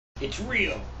It's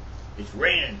real. It's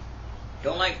raining.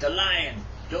 Don't like the lying.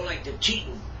 Don't like the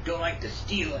cheating. Don't like the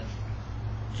stealing.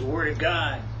 It's the word of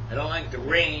God. I don't like the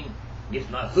rain. Gets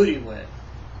my hoodie wet.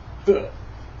 Huh.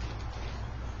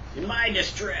 In my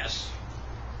distress,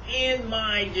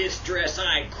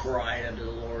 I cried unto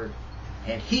the Lord,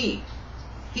 and He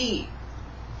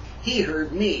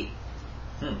heard me.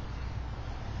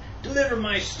 Deliver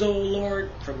my soul,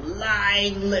 Lord, from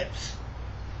lying lips,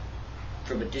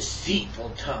 from a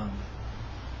deceitful tongue.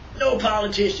 No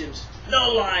politicians,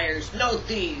 no liars, no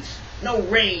thieves, no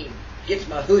rain gets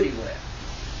my hoodie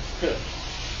wet.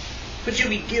 What shall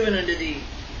be given unto thee,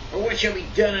 or what shall be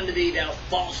done unto thee, thou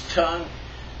false tongue?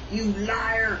 You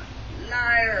liar,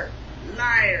 liar,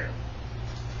 liar.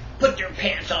 Put your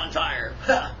pants on fire.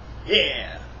 Ha!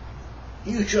 Yeah.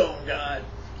 You show 'em, God.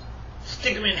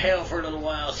 Stick 'em in hell for a little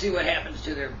while. See what happens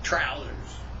to their trousers.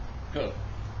 Huh.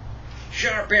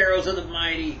 Sharp arrows of the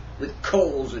mighty with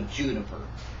coals of juniper.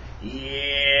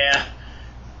 Yeah.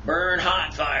 Burn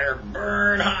hot, fire.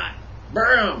 Burn hot.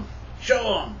 Burn 'em.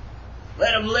 Show 'em.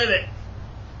 Let 'em live it.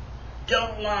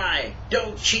 Don't lie.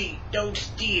 Don't cheat. Don't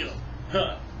steal.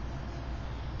 Huh.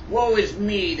 Woe is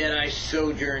me that I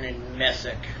sojourn in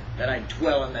Meshech, that I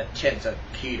dwell in the tents of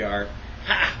Kedar.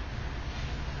 Ha!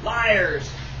 Liars,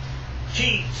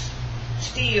 cheats,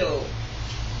 steal,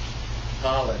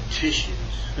 politicians.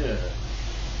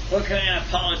 What kind of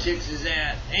politics is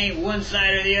that? Ain't one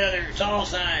side or the other, it's all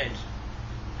sides.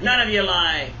 None of you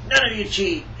lie, none of you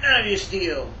cheat, none of you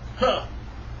steal. Huh.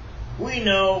 We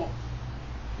know.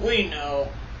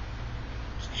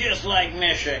 It's just like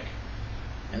Meshech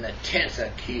and the tents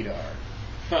of Kedar.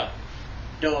 Huh.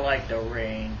 Don't like the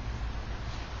rain.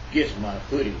 Gets my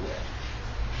hoodie wet.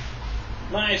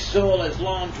 My soul has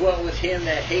long dwelt with him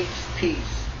that hates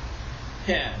peace.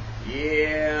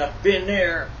 Yeah, been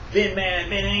there, been mad,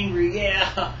 been angry,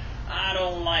 yeah, I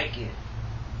don't like it.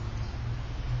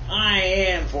 I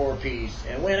am for peace,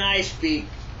 and when I speak,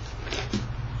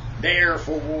 they're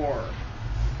for war.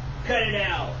 Cut it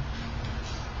out.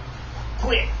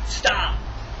 Quit, stop.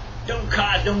 Don't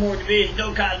cause no more division,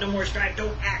 don't cause no more strife,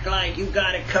 don't act like you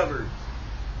got it covered.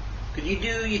 Because you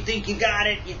do, you think you got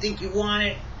it, you think you want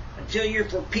it, until you're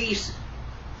for peace,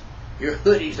 your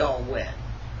hoodie's all wet.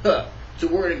 Huh. It's the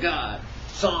word of God.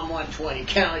 Psalm 120,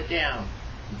 count it down,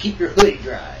 and keep your hoodie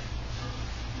dry.